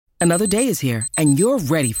Another day is here, and you're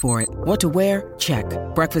ready for it. What to wear? Check.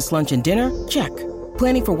 Breakfast, lunch, and dinner? Check.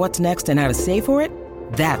 Planning for what's next and how to save for it?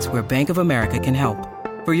 That's where Bank of America can help.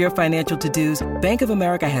 For your financial to-dos, Bank of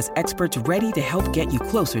America has experts ready to help get you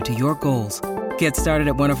closer to your goals. Get started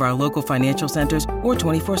at one of our local financial centers or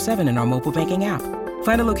 24/7 in our mobile banking app.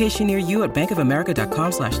 Find a location near you at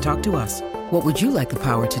bankofamerica.com/talktous. What would you like the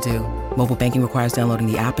power to do? Mobile banking requires downloading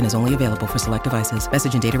the app and is only available for select devices.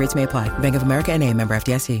 Message and data rates may apply. Bank of America N.A., member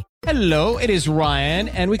FDIC. Hello, it is Ryan,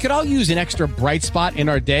 and we could all use an extra bright spot in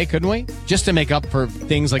our day, couldn't we? Just to make up for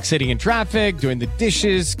things like sitting in traffic, doing the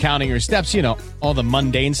dishes, counting your steps, all the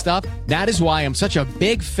mundane stuff. That is why I'm such a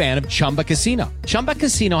big fan of Chumba Casino. Chumba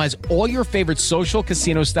Casino has all your favorite social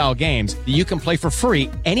casino-style games that you can play for free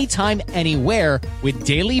anytime, anywhere with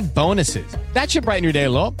daily bonuses. That should brighten your day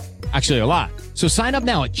a little. Actually, a lot. So sign up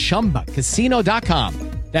now at ChumbaCasino.com.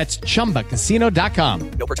 That's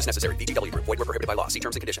ChumbaCasino.com. No purchase necessary. VGW Group. Void where prohibited by law. See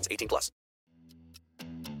terms and conditions. 18+.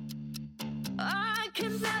 I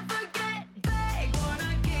can never get back what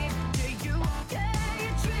I gave to you. Yeah, you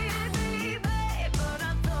treated me bad, but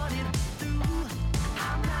I thought it through.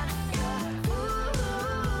 I'm not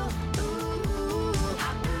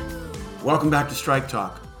your Welcome back to Strike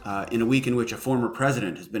Talk. In a week in which a former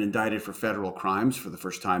president has been indicted for federal crimes for the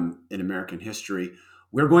first time in American history,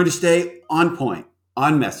 we're going to stay on point,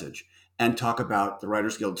 on message, and talk about the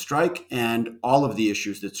Writers Guild strike and all of the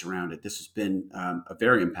issues that surround it. This has been a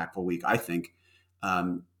very impactful week, I think,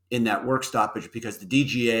 in that work stoppage because the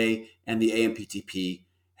DGA and the AMPTP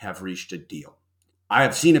have reached a deal. I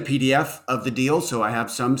have seen a PDF of the deal, so I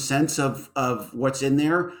have some sense of what's in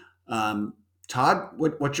there. Todd,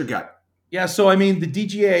 what's your gut? Yeah, so I mean, the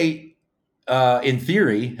DGA, in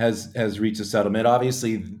theory, has reached a settlement.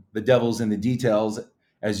 Obviously, the devil's in the details,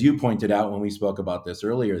 as you pointed out when we spoke about this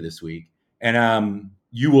earlier this week. And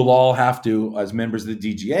you will all have to, as members of the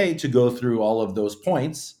DGA, to go through all of those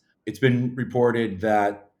points. It's been reported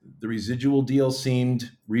that the residual deal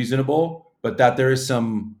seemed reasonable, but that there is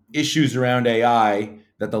some issues around AI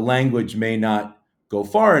that the language may not go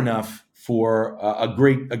far enough for a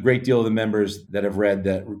great deal of the members that have read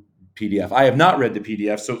that PDF. I have not read the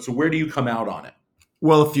PDF, so where do you come out on it?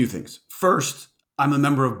 Well, a few things. First, I'm a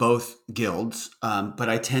member of both guilds, but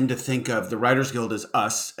I tend to think of the Writers Guild as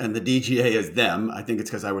us and the DGA as them. I think it's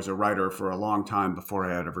because I was a writer for a long time before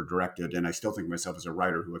I had ever directed, and I still think of myself as a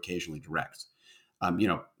writer who occasionally directs.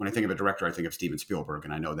 When I think of a director, I think of Steven Spielberg,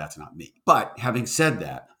 and I know that's not me. But having said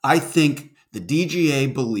that, I think the DGA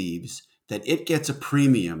believes that it gets a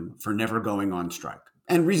premium for never going on strike.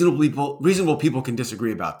 And reasonable people can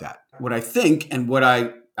disagree about that. What I think and what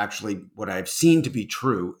I've seen to be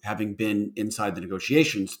true, having been inside the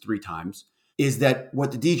negotiations 3 times, is that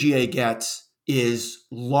what the DGA gets is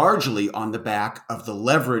largely on the back of the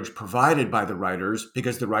leverage provided by the writers,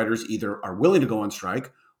 because the writers either are willing to go on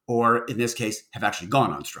strike or, in this case, have actually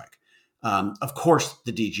gone on strike. Of course,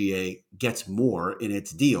 the DGA gets more in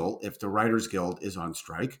its deal if the Writers Guild is on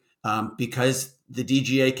strike, because the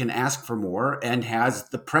DGA can ask for more and has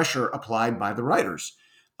the pressure applied by the writers,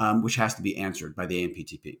 which has to be answered by the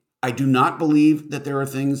AMPTP. I do not believe that there are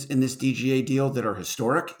things in this DGA deal that are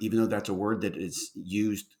historic, even though that's a word that is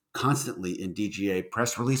used constantly in DGA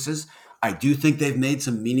press releases. I do think they've made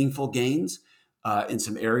some meaningful gains in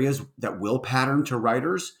some areas that will pattern to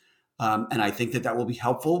writers. And I think that will be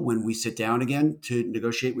helpful when we sit down again to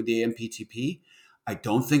negotiate with the AMPTP. I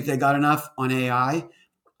don't think they got enough on AI.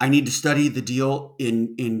 I need to study the deal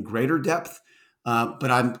in greater depth, but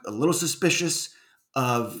I'm a little suspicious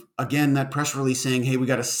of, again, that press release saying, hey, we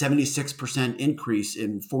got a 76% increase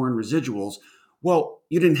in foreign residuals. Well,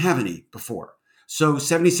 you didn't have any before. So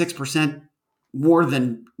 76% more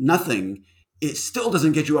than nothing, it still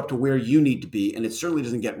doesn't get you up to where you need to be, and it certainly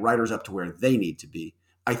doesn't get writers up to where they need to be.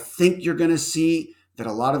 I think you're going to see that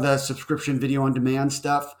a lot of the subscription video on demand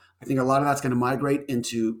stuff, I think a lot of that's going to migrate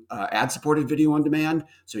into ad-supported video on demand.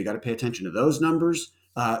 So you got to pay attention to those numbers.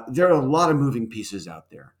 There are a lot of moving pieces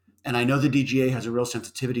out there. And I know the DGA has a real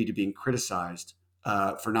sensitivity to being criticized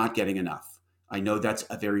for not getting enough. I know that's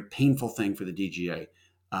a very painful thing for the DGA.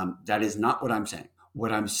 That is not what I'm saying.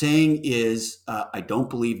 What I'm saying is I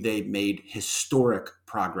don't believe they made historic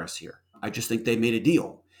progress here. I just think they made a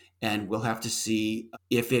deal. And we'll have to see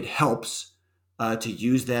if it helps to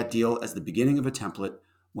use that deal as the beginning of a template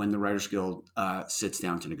when the Writers Guild sits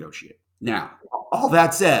down to negotiate. Now, all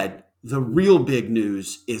that said, the real big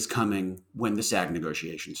news is coming when the SAG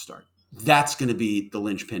negotiations start. That's going to be the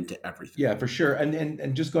linchpin to everything. Yeah, for sure.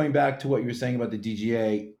 And just going back to what you were saying about the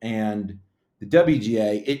DGA and the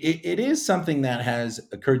WGA, it is something that has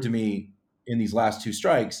occurred to me in these last 2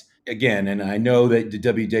 strikes. Again, and I know that the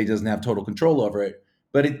WGA doesn't have total control over it,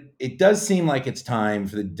 But it does seem like it's time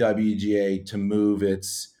for the WGA to move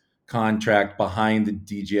its contract behind the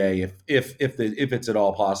DGA if it's at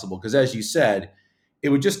all possible. Because as you said, it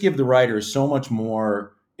would just give the writers so much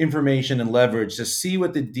more information and leverage to see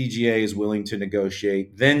what the DGA is willing to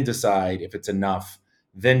negotiate, then decide if it's enough,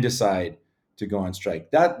 then decide to go on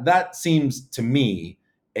strike. That seems to me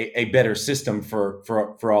a better system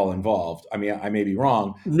for all involved. I mean, I may be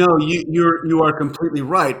wrong. No, you are completely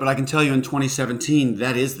right, but I can tell you in 2017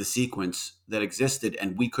 that is the sequence that existed,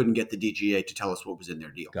 and we couldn't get the DGA to tell us what was in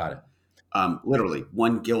their deal. Got it. Literally,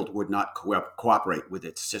 one guild would not cooperate with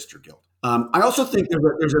its sister guild. I also think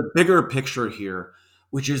there's a bigger picture here,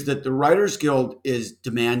 which is that the Writers Guild is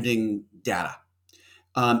demanding data.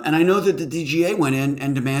 And I know that the DGA went in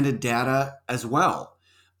and demanded data as well.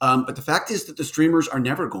 But the fact is that the streamers are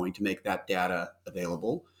never going to make that data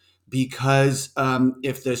available because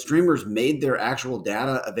if the streamers made their actual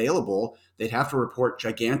data available, they'd have to report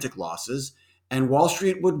gigantic losses and Wall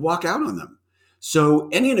Street would walk out on them. So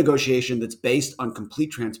any negotiation that's based on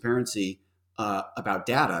complete transparency about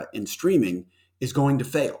data in streaming is going to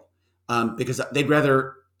fail because they'd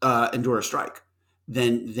rather endure a strike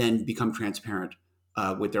than become transparent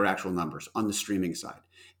with their actual numbers on the streaming side.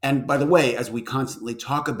 And by the way, as we constantly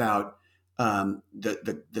talk about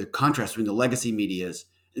the contrast between the legacy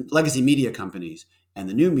media companies and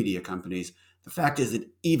the new media companies, the fact is that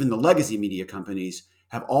even the legacy media companies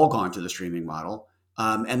have all gone to the streaming model,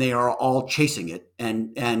 and they are all chasing it,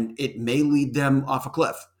 and it may lead them off a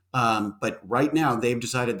cliff. But right now, they've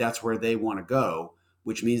decided that's where they want to go,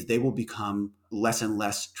 which means they will become less and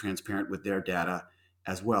less transparent with their data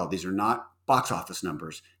as well. These are not box office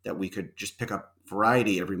numbers that we could just pick up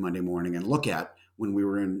Variety every Monday morning and look at when we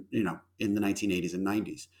were in the 1980s and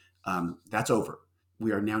 90s. That's over.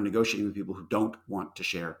 We are now negotiating with people who don't want to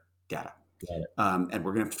share data. And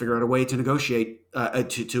we're going to have to figure out a way to negotiate,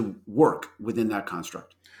 to work within that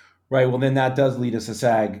construct. Right. Well, then that does lead us to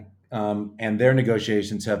SAG, and their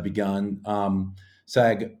negotiations have begun.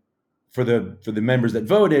 SAG, for the members that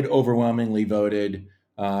voted, overwhelmingly voted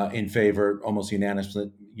in favor, almost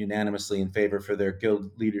unanimously in favor for their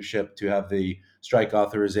guild leadership to have the strike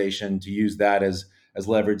authorization, to use that as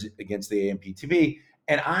leverage against the AMPTP.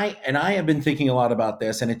 And I have been thinking a lot about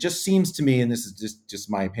this, and it just seems to me, and this is just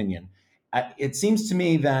my opinion, it seems to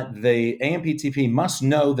me that the AMPTP must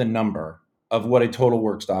know the number of what a total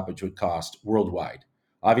work stoppage would cost worldwide.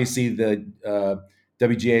 Obviously, the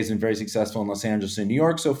WGA has been very successful in Los Angeles and New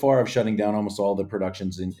York so far of shutting down almost all the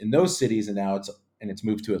productions in those cities, and now it's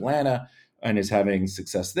moved to Atlanta and is having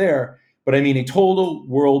success there. But I mean, a total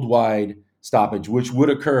worldwide stoppage, which would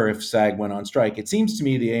occur if SAG went on strike. It seems to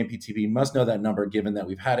me the AMPTP must know that number, given that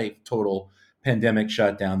we've had a total pandemic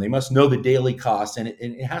shutdown. They must know the daily costs, and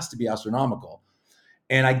it has to be astronomical.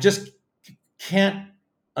 And I just can't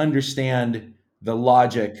understand the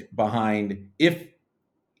logic behind if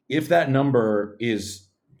that number is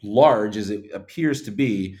large, as it appears to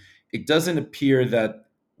be. It doesn't appear that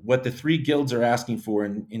what the three guilds are asking for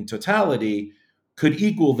in totality could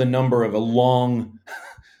equal the number of a long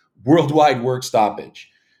worldwide work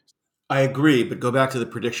stoppage. I agree, but go back to the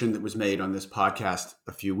prediction that was made on this podcast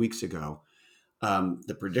a few weeks ago.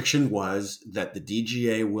 The prediction was that the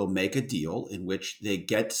DGA will make a deal in which they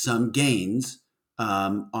get some gains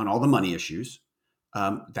on all the money issues.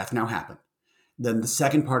 That's now happened. Then the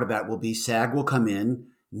second part of that will be SAG will come in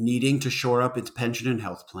needing to shore up its pension and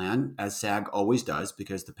health plan, as SAG always does,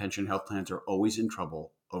 because the pension and health plans are always in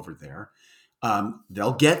trouble over there.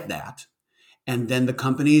 They'll get that. And then the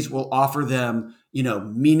companies will offer them,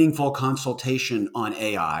 meaningful consultation on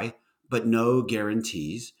AI, but no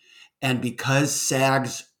guarantees. And because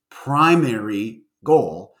SAG's primary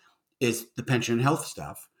goal is the pension and health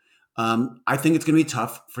stuff, I think it's going to be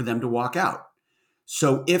tough for them to walk out.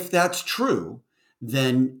 So if that's true,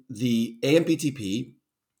 then the AMPTP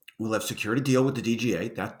will have secured a deal with the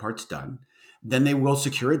DGA. That part's done. Then they will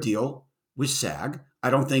secure a deal with SAG.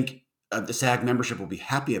 I don't think the SAG membership will be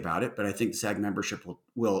happy about it, but I think the SAG membership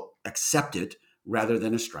will accept it rather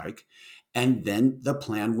than a strike. And then the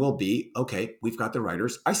plan will be, okay, we've got the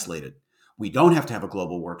writers isolated. We don't have to have a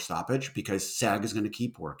global work stoppage because SAG is going to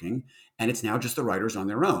keep working. And it's now just the writers on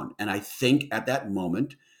their own. And I think at that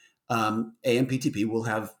moment, AMPTP will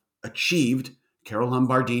have achieved Carol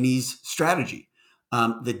Lombardini's strategy.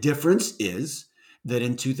 The difference is that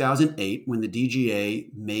in 2008, when the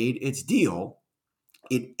DGA made its deal,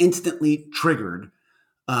 it instantly triggered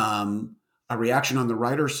a reaction on the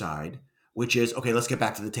writer side, which is, okay, let's get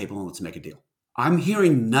back to the table and let's make a deal. I'm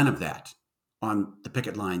hearing none of that on the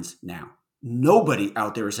picket lines now. Nobody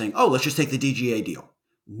out there is saying, oh, let's just take the DGA deal.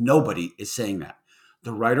 Nobody is saying that.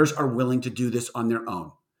 The writers are willing to do this on their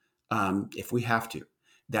own if we have to.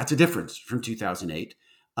 That's a difference from 2008.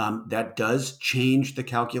 That does change the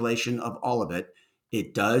calculation of all of it.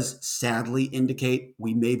 It does sadly indicate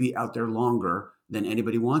we may be out there longer than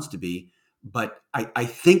anybody wants to be. But I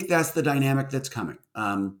think that's the dynamic that's coming.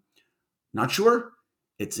 Not sure.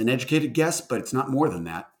 It's an educated guess, but it's not more than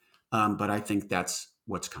that. But I think that's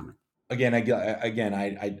what's coming. Again,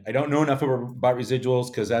 I don't know enough about residuals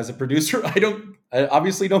because as a producer, I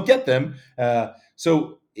obviously don't get them.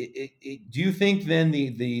 So, do you think then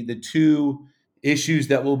the two issues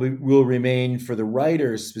that will remain for the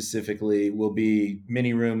writers specifically will be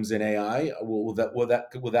mini rooms and AI? Will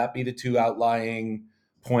that be the two outlying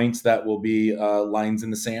points that will be lines in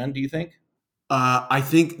the sand? Do you think? I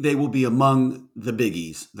think they will be among the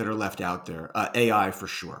biggies that are left out there. AI for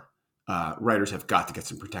sure. Writers have got to get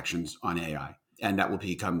some protections on AI, and that will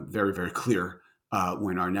become very, very clear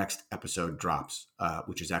when our next episode drops,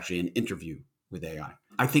 which is actually an interview with AI.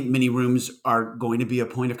 I think mini rooms are going to be a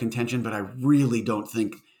point of contention, but I really don't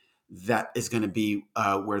think that is going to be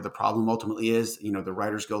where the problem ultimately is. You know, the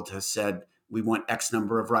Writers Guild has said we want X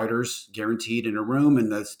number of writers guaranteed in a room,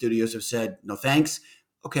 and the studios have said no thanks.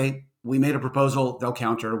 Okay, we made a proposal, they'll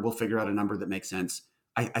counter, we'll figure out a number that makes sense.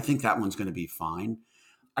 I think that one's going to be fine.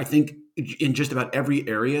 I think in just about every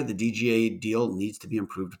area, the DGA deal needs to be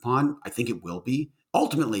improved upon. I think it will be.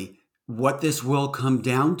 Ultimately, what this will come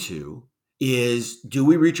down to is, do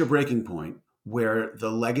we reach a breaking point where the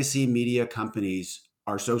legacy media companies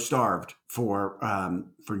are so starved for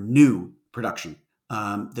new production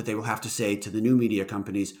that they will have to say to the new media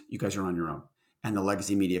companies, you guys are on your own. And the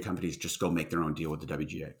legacy media companies just go make their own deal with the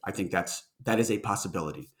WGA. I think that is a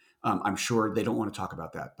possibility. I'm sure they don't want to talk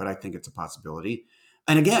about that, but I think it's a possibility.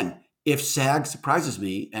 And again, if SAG surprises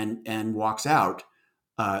me and walks out,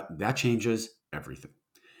 that changes everything.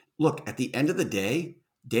 Look, at the end of the day,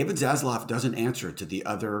 David Zaslav doesn't answer to the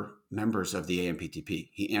other members of the AMPTP.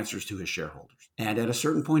 He answers to his shareholders. And at a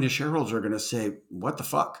certain point, his shareholders are going to say, what the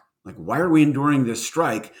fuck? Like, why are we enduring this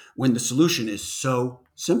strike when the solution is so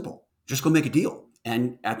simple? Just go make a deal.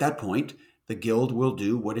 And at that point, the Guild will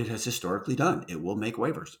do what it has historically done. It will make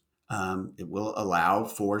waivers. It will allow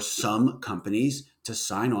for some companies to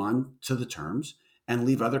sign on to the terms and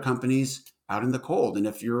leave other companies out in the cold. And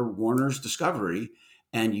if you're Warner's Discovery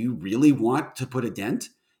and you really want to put a dent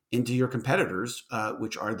into your competitors,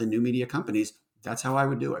 which are the new media companies, that's how I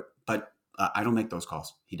would do it. But I don't make those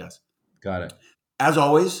calls. He does. Got it. As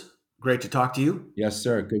always, great to talk to you. Yes,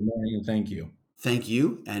 sir. Good morning and thank you. Thank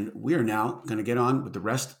you. And we are now going to get on with the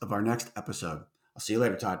rest of our next episode. I'll see you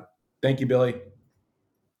later, Todd. Thank you, Billy.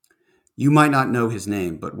 You might not know his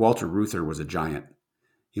name, but Walter Reuther was a giant.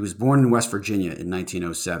 He was born in West Virginia in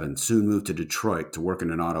 1907, soon moved to Detroit to work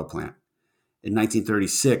in an auto plant. In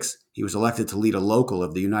 1936, he was elected to lead a local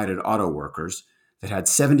of the United Auto Workers that had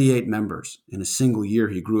 78 members. In a single year,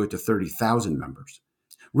 he grew it to 30,000 members.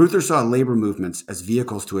 Reuther saw labor movements as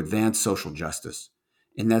vehicles to advance social justice.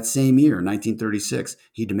 In that same year, 1936,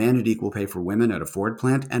 he demanded equal pay for women at a Ford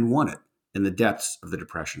plant and won it in the depths of the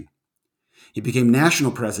Depression. He became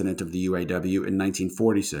national president of the UAW in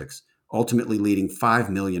 1946, ultimately leading 5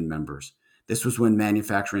 million members. This was when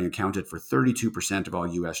manufacturing accounted for 32% of all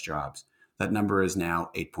U.S. jobs. That number is now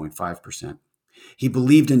 8.5%. He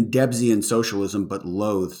believed in Debsian socialism but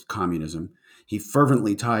loathed communism. He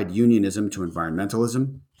fervently tied unionism to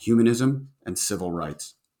environmentalism, humanism, and civil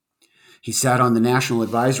rights. He sat on the National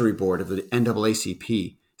Advisory Board of the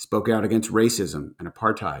NAACP, spoke out against racism and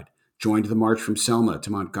apartheid, joined the march from Selma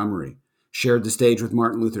to Montgomery, shared the stage with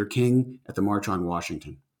Martin Luther King at the March on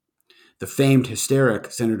Washington. The famed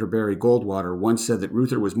hysteric Senator Barry Goldwater once said that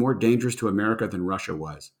Reuther was more dangerous to America than Russia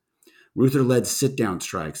was. Reuther led sit-down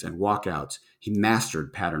strikes and walkouts. He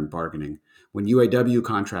mastered pattern bargaining. When UAW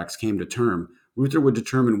contracts came to term, Reuther would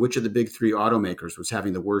determine which of the big three automakers was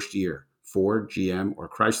having the worst year, Ford, GM, or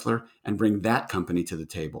Chrysler, and bring that company to the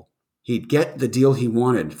table. He'd get the deal he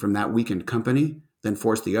wanted from that weakened company, then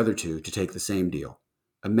force the other two to take the same deal.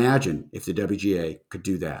 Imagine if the WGA could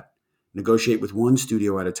do that. Negotiate with one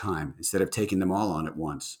studio at a time instead of taking them all on at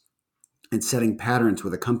once. And setting patterns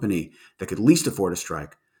with a company that could least afford a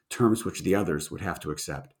strike, terms which the others would have to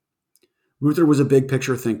accept. Reuther was a big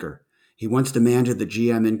picture thinker. He once demanded that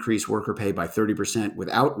GM increase worker pay by 30%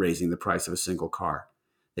 without raising the price of a single car.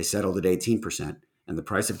 They settled at 18%, and the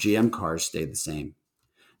price of GM cars stayed the same.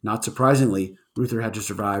 Not surprisingly, Reuther had to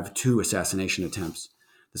survive 2 assassination attempts.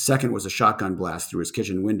 The second was a shotgun blast through his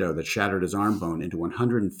kitchen window that shattered his arm bone into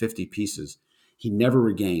 150 pieces. He never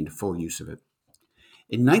regained full use of it.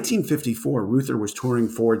 In 1954, Reuther was touring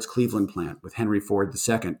Ford's Cleveland plant with Henry Ford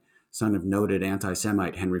II, son of noted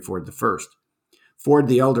anti-Semite Henry Ford I. Ford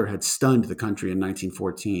the Elder had stunned the country in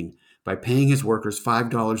 1914 by paying his workers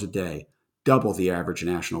 $5 a day, double the average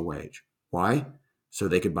national wage. Why? So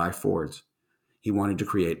they could buy Fords. He wanted to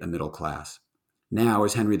create a middle class. Now,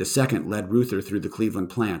 as Henry II led Reuther through the Cleveland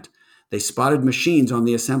plant, they spotted machines on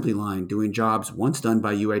the assembly line doing jobs once done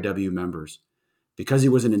by UAW members. Because he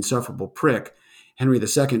was an insufferable prick, Henry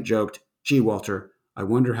II joked, "Gee, Walter, I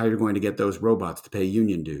wonder how you're going to get those robots to pay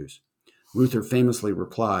union dues." Reuther famously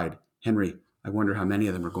replied, "Henry, I wonder how many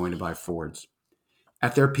of them are going to buy Fords."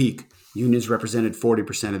 At their peak, unions represented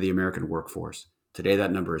 40% of the American workforce. Today,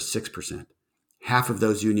 that number is 6%. Half of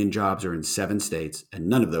those union jobs are in 7 states, and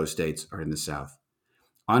none of those states are in the South.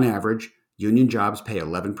 On average, union jobs pay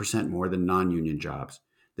 11% more than non-union jobs.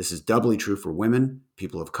 This is doubly true for women,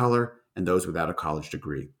 people of color, and those without a college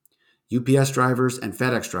degree. UPS drivers and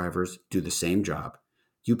FedEx drivers do the same job.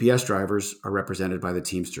 UPS drivers are represented by the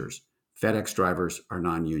Teamsters. FedEx drivers are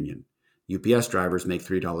non-union. UPS drivers make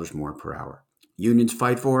 $3 more per hour. Unions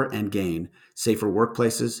fight for and gain safer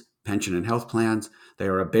workplaces, pension and health plans. They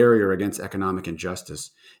are a barrier against economic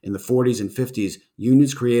injustice. In the 40s and 50s,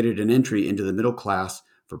 unions created an entry into the middle class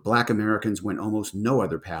for Black Americans when almost no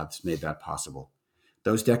other paths made that possible.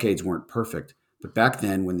 Those decades weren't perfect, but back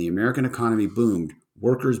then, when the American economy boomed,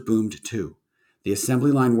 workers boomed too. The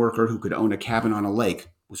assembly line worker who could own a cabin on a lake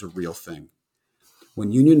was a real thing.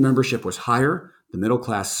 When union membership was higher, the middle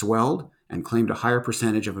class swelled and claimed a higher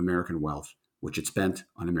percentage of American wealth, which it spent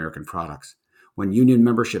on American products. When union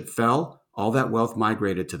membership fell, all that wealth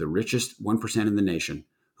migrated to the richest 1% in the nation,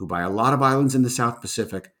 who buy a lot of islands in the South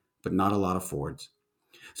Pacific, but not a lot of Fords.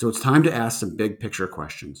 So it's time to ask some big picture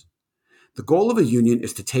questions. The goal of a union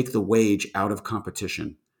is to take the wage out of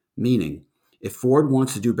competition, meaning if Ford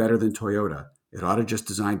wants to do better than Toyota, it ought to just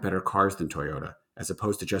design better cars than Toyota, as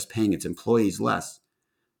opposed to just paying its employees less.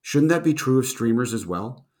 Shouldn't that be true of streamers as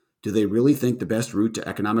well? Do they really think the best route to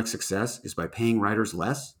economic success is by paying writers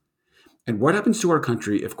less? And what happens to our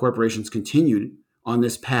country if corporations continue on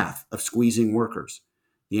this path of squeezing workers?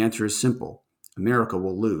 The answer is simple. America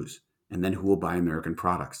will lose, and then who will buy American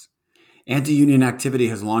products? Anti-union activity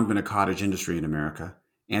has long been a cottage industry in America.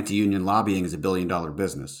 Anti-union lobbying is a billion-dollar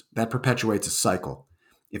business. That perpetuates a cycle.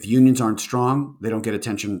 If unions aren't strong, they don't get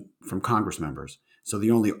attention from Congress members. So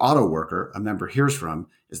the only auto worker a member hears from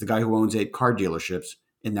is the guy who owns 8 car dealerships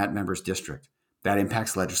in that member's district. That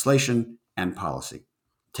impacts legislation and policy.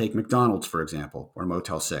 Take McDonald's, for example, or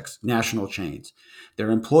Motel 6, national chains.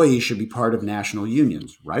 Their employees should be part of national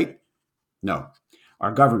unions, right? No.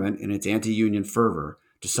 Our government, in its anti-union fervor,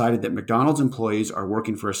 decided that McDonald's employees are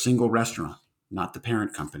working for a single restaurant, not the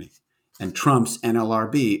parent company. And Trump's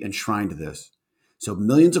NLRB enshrined this. So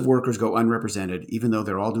millions of workers go unrepresented, even though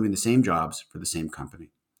they're all doing the same jobs for the same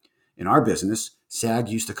company. In our business, SAG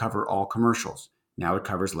used to cover all commercials. Now it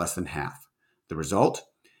covers less than half. The result?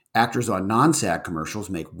 Actors on non-SAG commercials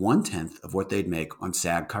make 1/10 of what they'd make on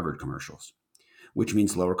SAG-covered commercials, which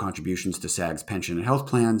means lower contributions to SAG's pension and health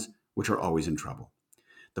plans, which are always in trouble.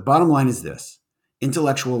 The bottom line is this.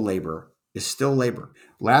 Intellectual labor is still labor.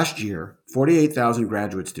 Last year, 48,000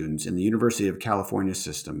 graduate students in the University of California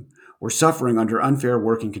system were suffering under unfair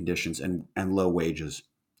working conditions and low wages.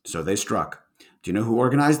 So they struck. Do you know who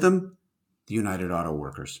organized them? The United Auto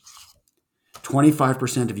Workers.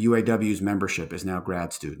 25% of UAW's membership is now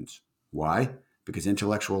grad students. Why? Because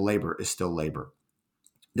intellectual labor is still labor.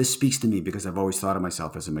 This speaks to me because I've always thought of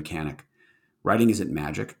myself as a mechanic. Writing isn't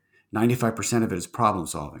magic. 95% of it is problem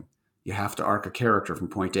solving. You have to arc a character from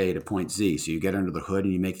point A to point Z, so you get under the hood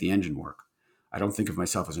and you make the engine work. I don't think of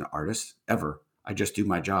myself as an artist, ever. I just do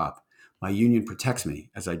my job. My union protects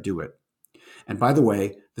me as I do it. And by the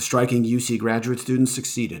way, the striking UC graduate students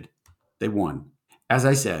succeeded. They won. As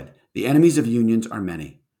I said, the enemies of unions are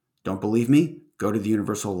many. Don't believe me? Go to the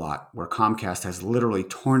Universal Lot, where Comcast has literally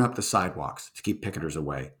torn up the sidewalks to keep picketers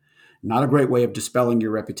away. Not a great way of dispelling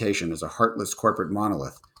your reputation as a heartless corporate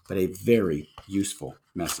monolith, but a very useful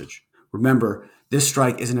message. Remember, this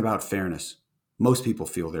strike isn't about fairness. Most people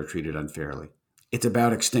feel they're treated unfairly. It's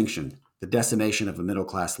about extinction, the decimation of the middle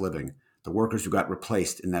class living, the workers who got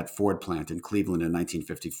replaced in that Ford plant in Cleveland in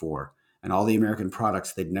 1954, and all the American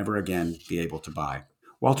products they'd never again be able to buy.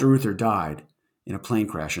 Walter Reuther died in a plane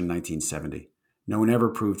crash in 1970. No one ever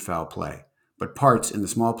proved foul play, but parts in the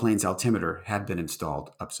small plane's altimeter had been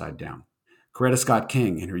installed upside down. Coretta Scott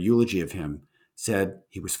King, in her eulogy of him, said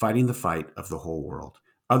he was fighting the fight of the whole world.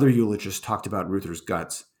 Other eulogists talked about Reuther's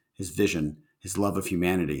guts, his vision, his love of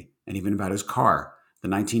humanity, and even about his car, the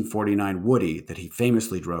 1949 Woody that he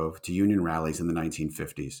famously drove to union rallies in the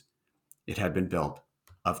 1950s. It had been built,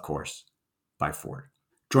 of course, by Ford.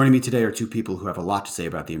 Joining me today are 2 people who have a lot to say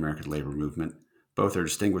about the American labor movement. Both are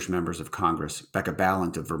distinguished members of Congress, Becca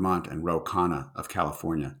Balint of Vermont and Khanna of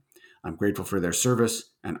California. I'm grateful for their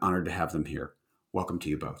service and honored to have them here. Welcome to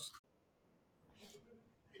you both.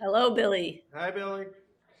 Hello, Billy. Hi, Billy.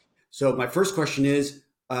 So my first question is,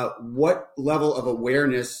 what level of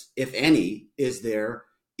awareness, if any, is there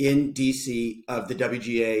in DC of the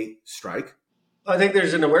WGA strike? I think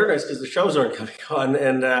there's an awareness because the shows aren't coming on,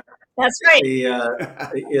 and That's right.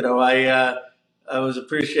 I was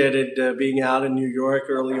appreciated being out in New York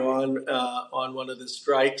early on one of the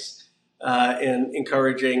strikes and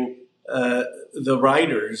encouraging the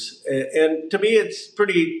writers. And to me, it's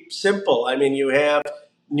pretty simple. I mean, you have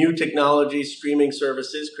new technology streaming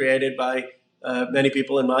services created by many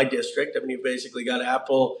people in my district. I mean, you've basically got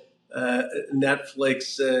Apple,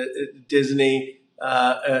 Netflix, Disney,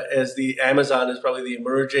 as the Amazon is probably the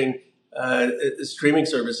emerging streaming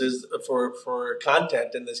services for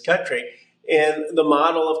content in this country. And the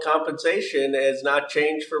model of compensation has not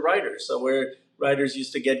changed for writers. So where writers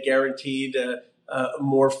used to get guaranteed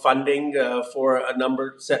more funding for a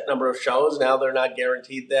set number of shows, now they're not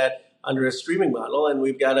guaranteed that under a streaming model. And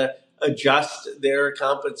we've got to adjust their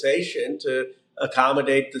compensation to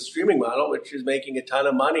accommodate the streaming model, which is making a ton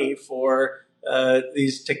of money for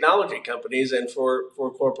these technology companies and for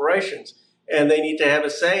corporations. And they need to have a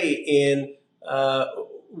say in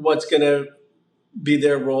what's going to be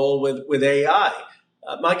their role with AI.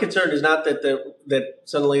 My concern is not that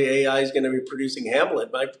suddenly AI is going to be producing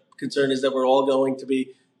Hamlet. My concern is that we're all going to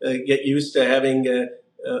be get used to having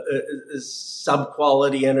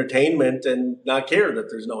sub-quality entertainment and not care that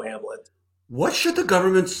there's no Hamlet. What should the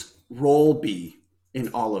government's role be in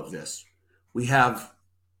all of this? We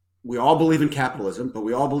all believe in capitalism, but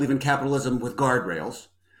we all believe in capitalism with guardrails.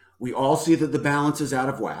 We all see that the balance is out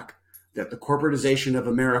of whack, that the corporatization of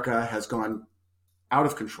America has gone out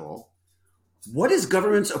of control. What is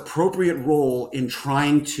government's appropriate role in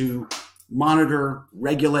trying to monitor,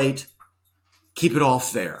 regulate, keep it all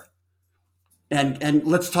fair? And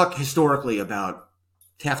let's talk historically about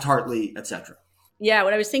Taft-Hartley, et cetera. Yeah,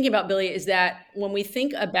 what I was thinking about, Billy, is that when we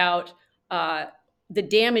think about the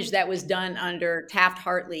damage that was done under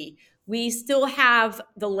Taft-Hartley, we still have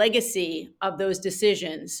the legacy of those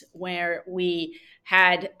decisions where we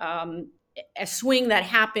had a swing that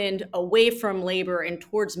happened away from labor and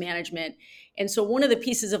towards management. And so one of the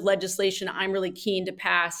pieces of legislation I'm really keen to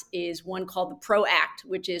pass is one called the PRO Act,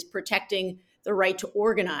 which is protecting the right to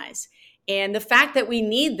organize. And the fact that we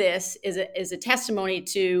need this is a testimony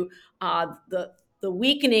to the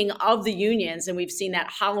weakening of the unions, and we've seen that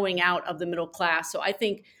hollowing out of the middle class. So I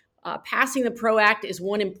think passing the PRO Act is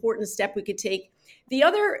one important step we could take. The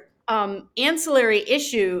other ancillary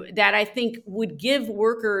issue that I think would give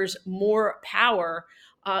workers more power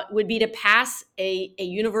would be to pass a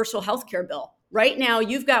universal health care bill. Right now,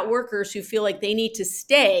 you've got workers who feel like they need to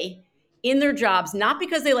stay in their jobs, not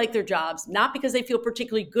because they like their jobs, not because they feel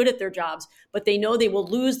particularly good at their jobs, but they know they will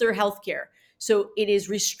lose their health care. So it is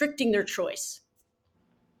restricting their choice.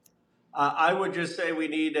 I would just say we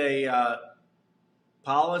need a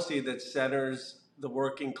policy that centers the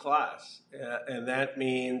working class. And that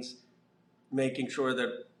means making sure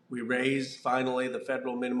that we raise finally the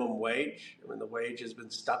federal minimum wage. I mean, the wage has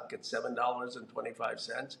been stuck at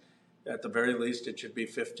 $7.25. At the very least, it should be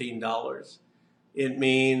 $15. It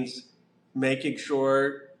means making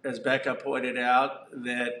sure, as Becca pointed out,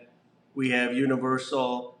 that we have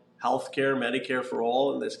universal health care, Medicare for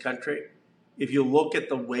all in this country. If you look at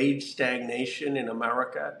the wage stagnation in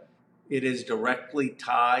America, it is directly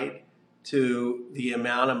tied to the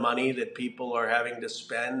amount of money that people are having to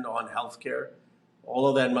spend on health care. All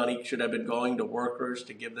of that money should have been going to workers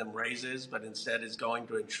to give them raises, but instead is going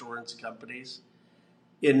to insurance companies.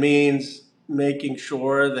 It means making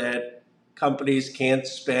sure that companies can't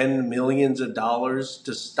spend millions of dollars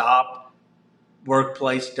to stop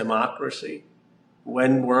workplace democracy.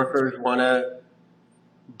 When workers want to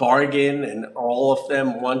bargain and all of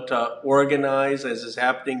them want to organize, as is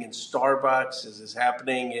happening in Starbucks, as is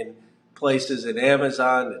happening in places at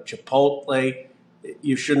Amazon, at Chipotle,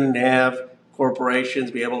 you shouldn't have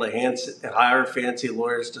corporations be able to hire fancy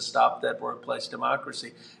lawyers to stop that workplace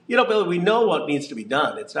democracy. You know, Billy, we know what needs to be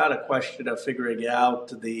done. It's not a question of figuring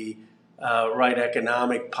out the right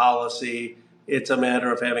economic policy. It's a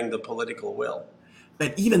matter of having the political will.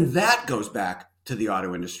 But even that goes back to the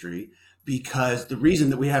auto industry, because the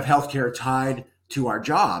reason that we have healthcare tied to our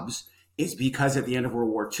jobs is because at the end of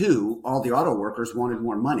World War II, all the auto workers wanted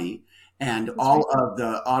more money, and all of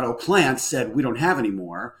the auto plants said, we don't have any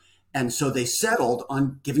more. And so they settled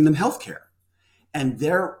on giving them healthcare. And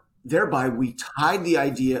thereby we tied the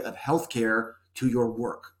idea of healthcare to your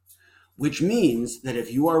work. which means that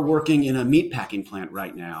if you are working in a meat packing plant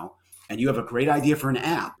right now and you have a great idea for an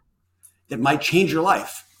app that might change your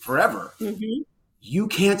life forever, you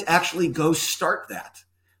can't actually go start that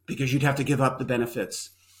because you'd have to give up the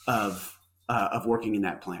benefits of working in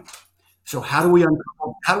that plant. So how do we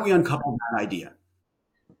uncouple that idea?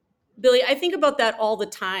 Billy, I think about that all the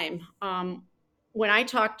time. When I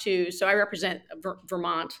talk to, so I represent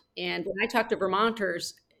Vermont, and when I talk to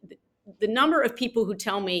Vermonters, the number of people who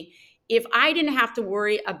tell me if I didn't have to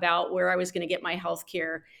worry about where I was going to get my health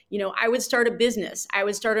care, I would start a business. I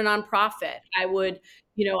would start a nonprofit. I would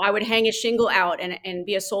hang a shingle out and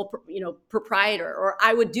be a sole, proprietor, or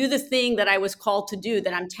I would do the thing that I was called to do,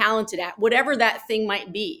 that I'm talented at, whatever that thing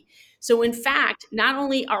might be. So in fact, not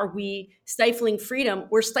only are we stifling freedom,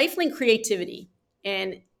 we're stifling creativity.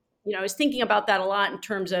 And, I was thinking about that a lot in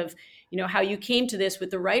terms of, how you came to this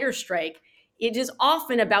with the writer's strike. It is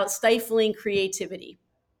often about stifling creativity,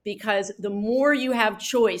 because the more you have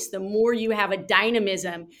choice, the more you have a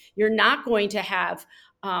dynamism. You're not going to have,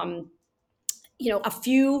 a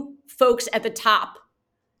few folks at the top,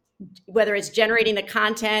 whether it's generating the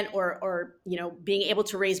content or being able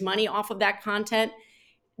to raise money off of that content.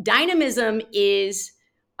 Dynamism is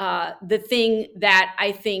the thing that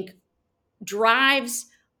I think drives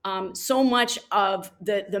so much of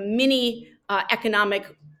the mini economic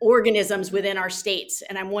organisms within our states.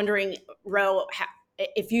 And I'm wondering, Ro,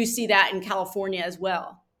 if you see that in California as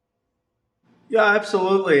well. Yeah,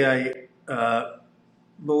 absolutely. I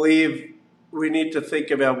believe we need to think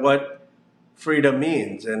about what freedom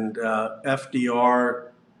means. And FDR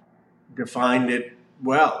defined it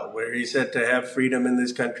well, where he said to have freedom in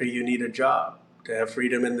this country, you need a job. To have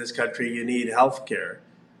freedom in this country, you need health care.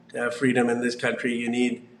 To have freedom in this country, you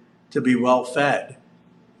need to be well fed.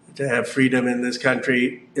 To have freedom in this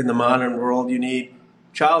country, in the modern world, you need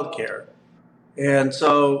childcare. And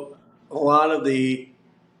so a lot of the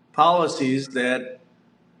policies that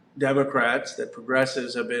Democrats, that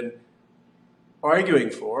progressives have been arguing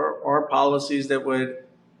for are policies that would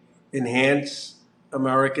enhance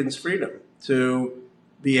Americans' freedom to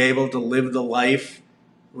be able to live the life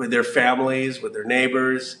with their families, with their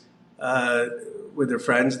neighbors, with their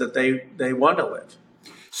friends that they want to live.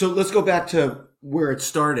 So let's go back to where it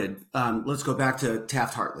started. Let's go back to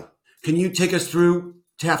Taft-Hartley. Can you take us through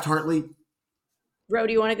Taft-Hartley? Ro,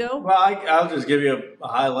 do you want to go? Well, I'll just give you a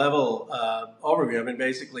high-level overview. I mean,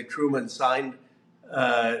 basically, Truman signed,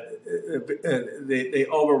 they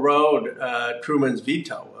overrode Truman's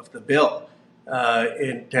veto of the bill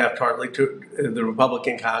in Taft-Hartley to the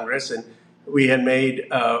Republican Congress, and we had made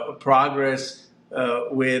progress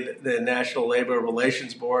with the National Labor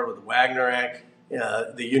Relations Board, with the Wagner Act.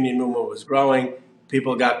 The union movement was growing.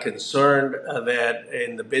 People got concerned that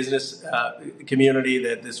in the business community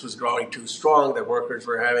that this was growing too strong, that workers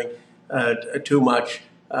were having too much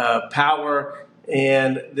power,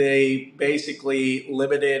 and they basically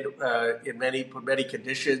limited put many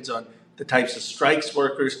conditions on the types of strikes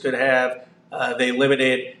workers could have. They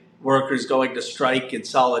limited workers going to strike in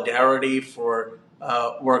solidarity for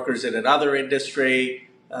workers in another industry.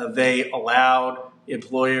 They allowed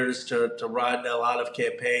employers to run a lot of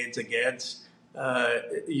campaigns against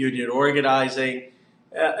union organizing.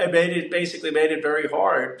 It basically made it very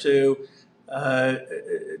hard to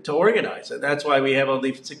organize, and that's why we have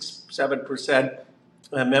only 6-7%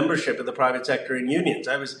 membership in the private sector in unions.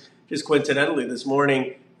 I was just coincidentally this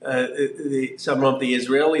morning. Some of the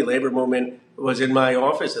Israeli labor movement was in my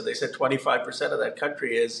office, and they said 25% of that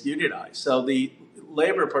country is unionized. So the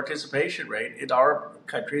labor participation rate in our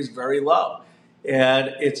country is very low,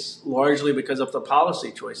 and it's largely because of the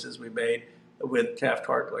policy choices we made with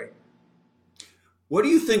Taft-Hartley. What do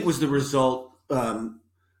you think was the result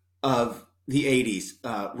of the 80s?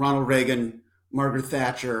 Ronald Reagan, Margaret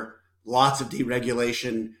Thatcher, lots of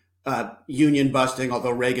deregulation, union busting,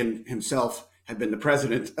 although Reagan himself had been the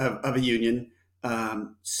president of a union,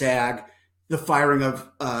 SAG, the firing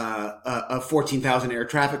of 14,000 air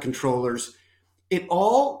traffic controllers. It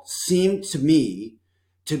all seemed to me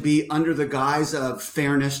to be under the guise of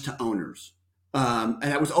fairness to owners. And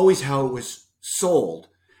that was always how it was sold.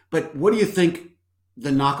 But what do you think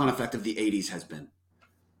the knock-on effect of the 80s has been?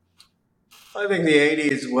 I think the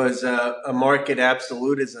 80s was a market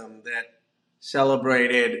absolutism that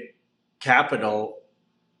celebrated capital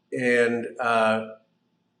and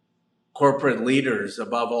corporate leaders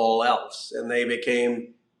above all else. And they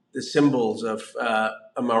became the symbols of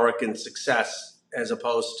American success, as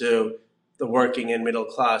opposed to the working and middle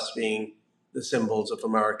class being the symbols of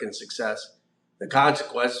American success. The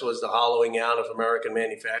consequence was the hollowing out of American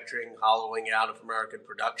manufacturing, hollowing out of American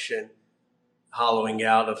production, hollowing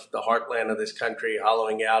out of the heartland of this country,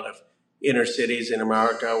 hollowing out of inner cities in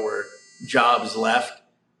America where jobs left.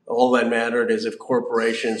 All that mattered is if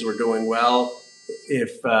corporations were doing well,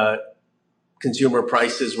 if consumer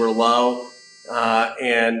prices were low,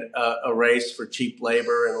 and a race for cheap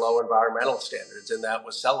labor and low environmental standards, and that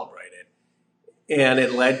was celebrated. And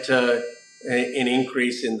it led to an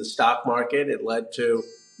increase in the stock market. It led to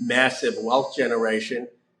massive wealth generation,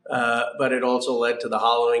 but it also led to the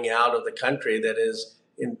hollowing out of the country that has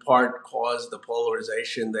in part caused the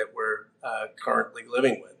polarization that we're currently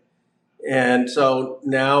living with. And so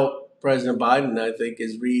now President Biden, I think,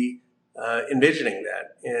 is envisioning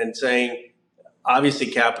that and saying, obviously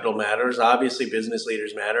capital matters, obviously business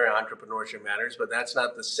leaders matter, entrepreneurship matters, but that's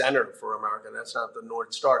not the center for America. That's not the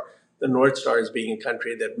North Star. The North Star is being a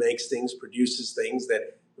country that makes things, produces things,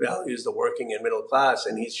 that values the working and middle class,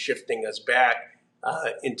 and he's shifting us back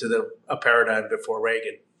into a paradigm before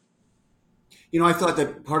Reagan. I thought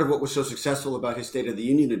that part of what was so successful about his State of the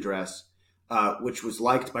Union address, which was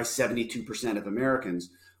liked by 72% of Americans,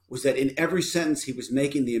 was that in every sentence he was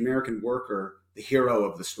making the American worker the hero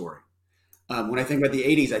of the story. When I think about the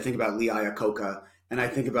 80s, I think about Lee Iacocca, and I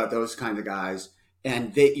think about those kind of guys.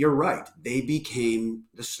 And you're right. They became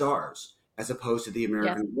the stars as opposed to the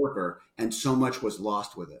American worker. And so much was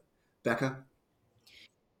lost with it. Becca?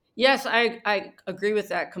 Yes, I agree with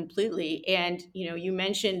that completely. And, you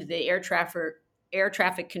mentioned the air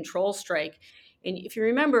traffic control strike. And if you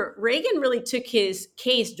remember, Reagan really took his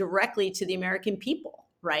case directly to the American people,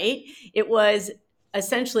 right? It was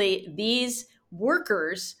essentially these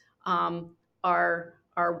workers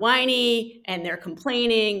are whiny and they're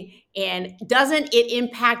complaining, and doesn't it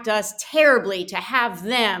impact us terribly to have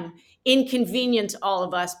them inconvenience all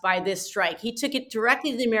of us by this strike? He took it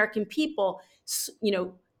directly to the American people,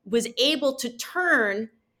 was able to turn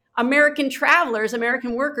American travelers,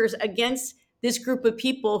 American workers against this group of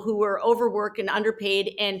people who were overworked and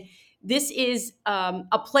underpaid. And this is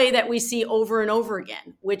a play that we see over and over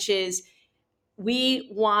again, which is we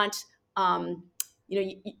want,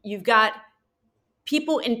 you've got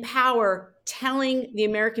people in power telling the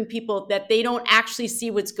American people that they don't actually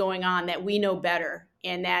see what's going on, that we know better,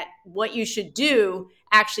 and that what you should do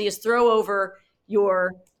actually is throw over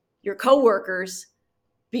your coworkers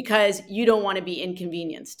because you don't want to be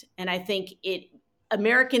inconvenienced. And I think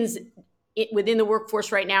Americans within the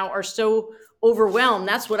workforce right now are so overwhelmed.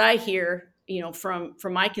 That's what I hear, from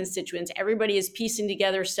my constituents. Everybody is piecing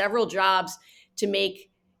together several jobs to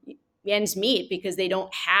make ends meet because they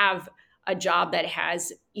don't have a job that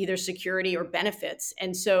has either security or benefits.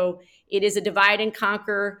 And so it is a divide and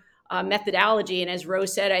conquer methodology. And as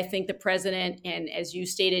Rose said, I think the president, and as you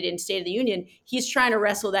stated in State of the Union, he's trying to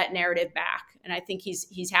wrestle that narrative back. And I think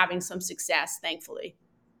he's having some success, thankfully.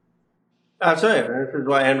 Absolutely. This is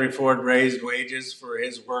why Henry Ford raised wages for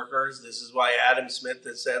his workers. This is why Adam Smith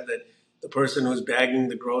has said that the person who's bagging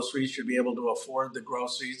the groceries should be able to afford the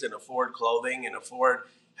groceries and afford clothing and afford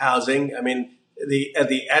housing. I mean,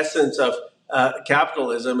 the essence of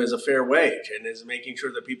capitalism is a fair wage, and is making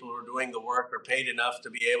sure that people who are doing the work are paid enough to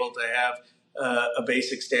be able to have a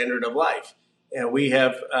basic standard of life. And we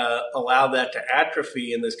have allowed that to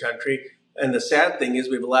atrophy in this country. And the sad thing is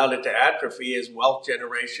we've allowed it to atrophy as wealth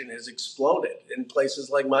generation has exploded in places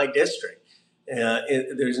like my district.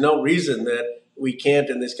 There's no reason that we can't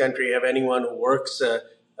in this country have anyone who works a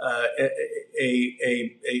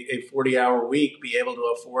 40-hour week be able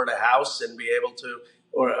to afford a house and be able to,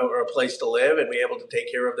 or a place to live, and be able to take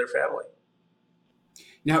care of their family.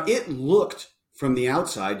 Now, it looked from the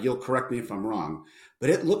outside, you'll correct me if I'm wrong, but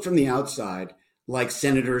it looked from the outside like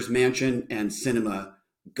Senators Manchin and Sinema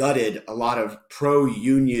gutted a lot of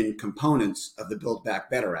pro-union components of the Build Back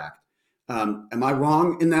Better Act. Am I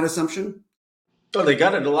wrong in that assumption? Well, they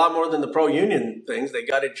gutted a lot more than the pro-union things. They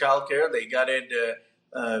gutted childcare. They gutted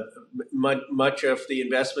much of the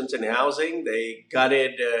investments in housing. They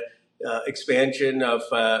gutted expansion of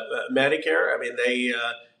Medicare. I mean, they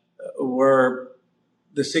were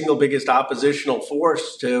the single biggest oppositional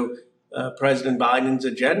force to President Biden's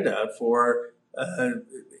agenda for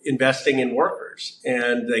investing in workers.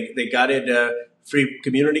 And they gutted free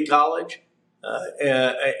community college.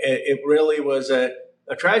 It really was a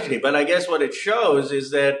tragedy. But I guess what it shows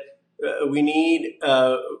is that we need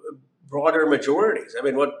broader majorities. I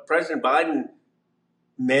mean, what President Biden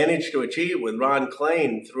managed to achieve with Ron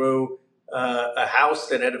Klain through a House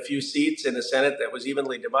that had a few seats and a Senate that was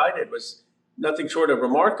evenly divided was nothing short of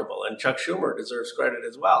remarkable. And Chuck Schumer deserves credit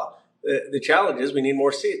as well. The challenge is we need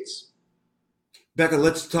more seats. Becca,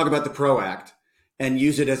 let's talk about the PRO Act and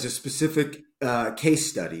use it as a specific case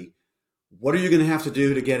study. What are you going to have to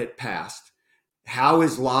do to get it passed? How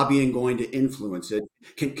is lobbying going to influence it?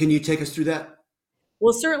 Can you take us through that?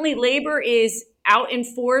 Well, certainly labor is out in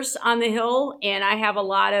force on the Hill, and I have a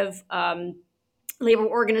lot of labor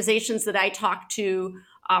organizations that I talk to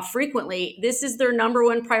frequently. This is their number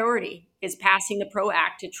one priority, is passing the PRO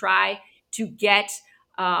Act to try to get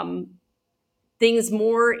things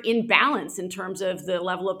more in balance in terms of the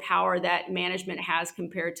level of power that management has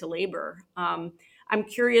compared to labor. I'm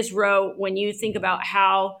curious, Ro, when you think about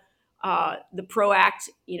how the PRO Act,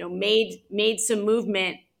 made some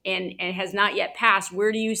movement and has not yet passed,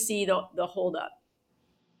 where do you see the holdup?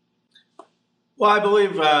 Well, I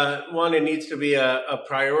believe one, it needs to be a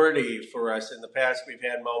priority for us. In the past, we've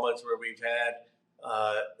had moments where we've had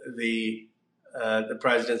the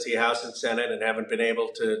presidency, House and Senate, and haven't been able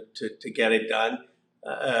to get it done.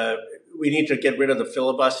 We need to get rid of the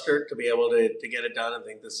filibuster to be able to get it done. I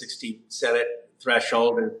think the 60 Senate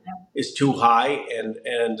threshold is too high,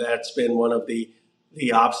 and that's been one of the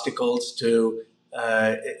obstacles to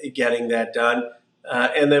getting that done.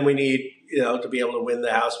 And then we need, to be able to win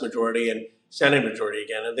the House majority and Senate majority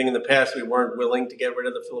again. I think in the past we weren't willing to get rid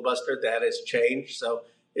of the filibuster. That has changed. So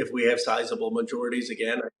if we have sizable majorities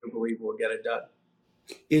again, I do believe we'll get it done.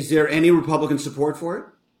 Is there any Republican support for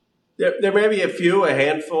it? There may be a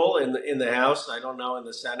handful in the House. I don't know in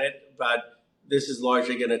the Senate, but this is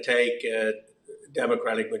largely going to take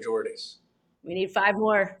Democratic majorities. We need five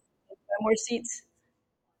more seats.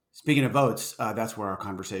 Speaking of votes, that's where our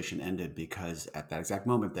conversation ended, because at that exact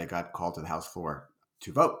moment they got called to the House floor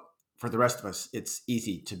to vote. For the rest of us, it's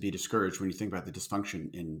easy to be discouraged when you think about the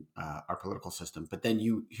dysfunction in our political system. But then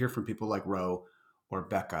you hear from people like Ro or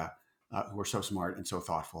Becca, who are so smart and so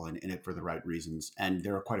thoughtful and in it for the right reasons. And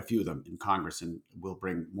there are quite a few of them in Congress, and we'll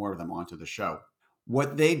bring more of them onto the show.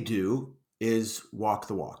 What they do is walk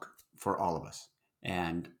the walk for all of us.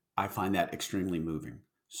 And I find that extremely moving.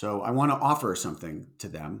 So I want to offer something to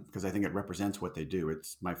them because I think it represents what they do.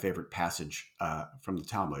 It's my favorite passage from the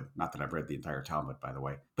Talmud. Not that I've read the entire Talmud, by the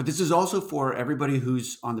way. But this is also for everybody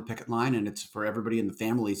who's on the picket line, and it's for everybody in the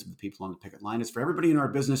families of the people on the picket line. It's for everybody in our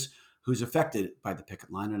business who's affected by the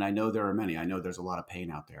picket line. And I know there are many. I know there's a lot of pain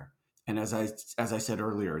out there. And as I said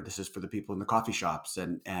earlier, this is for the people in the coffee shops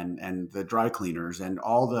and the dry cleaners and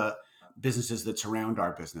all the businesses that surround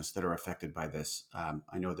our business that are affected by this.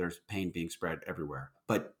 I know there's pain being spread everywhere,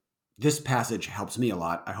 but this passage helps me a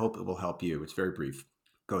lot. I hope it will help you. It's very brief.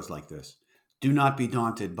 It goes like this. Do not be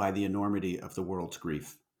daunted by the enormity of the world's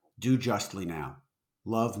grief. Do justly now.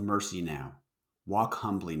 Love mercy now. Walk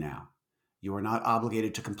humbly now. You are not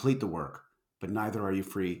obligated to complete the work, but neither are you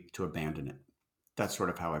free to abandon it. That's sort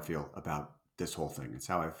of how I feel about this whole thing. It's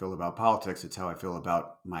how I feel about politics. It's how I feel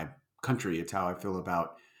about my country. It's how I feel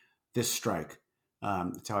about this strike.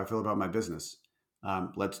 It's how I feel about my business.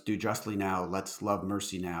 Let's do justly now. Let's love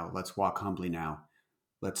mercy now. Let's walk humbly now.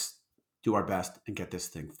 Let's do our best and get this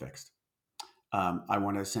thing fixed. I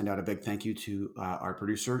want to send out a big thank you to our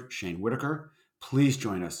producer, Shane Whitaker. Please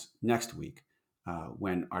join us next week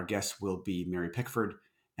when our guests will be Mary Pickford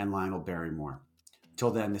and Lionel Barrymore.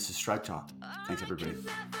 Till then, this is Strike Talk. Thanks, everybody.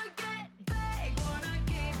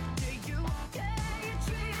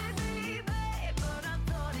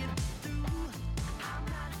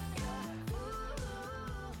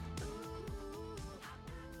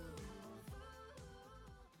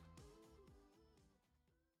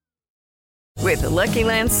 With the Lucky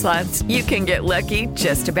Land Slots, you can get lucky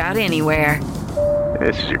just about anywhere.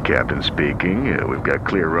 This is your captain speaking. We've got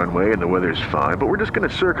clear runway and the weather's fine, but we're just going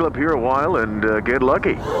to circle up here a while and get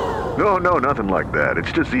lucky. No, nothing like that.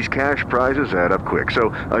 It's just these cash prizes add up quick.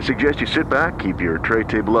 So I suggest you sit back, keep your tray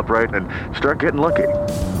table upright, and start getting lucky.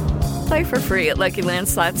 Play for free at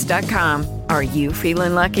LuckyLandSlots.com. Are you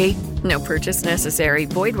feeling lucky? No purchase necessary.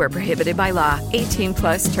 Void where prohibited by law.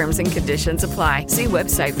 18+ terms and conditions apply. See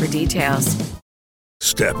website for details.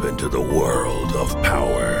 Step into the world of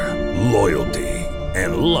power, loyalty,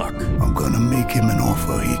 and luck. I'm gonna make him an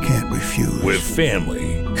offer he can't refuse. With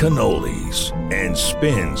family, cannolis, and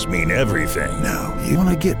spins mean everything. Now, you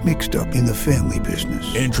wanna get mixed up in the family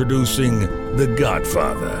business. Introducing The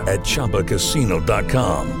Godfather at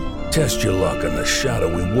ChumbaCasino.com. Test your luck in the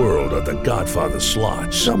shadowy world of The Godfather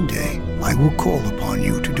slot. Someday, I will call upon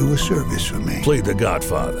you to do a service for me. Play The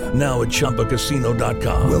Godfather, now at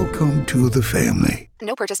ChumbaCasino.com. Welcome to the family.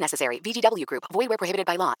 No purchase necessary. VGW Group. Void where prohibited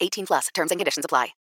by law. 18+. Terms and conditions apply.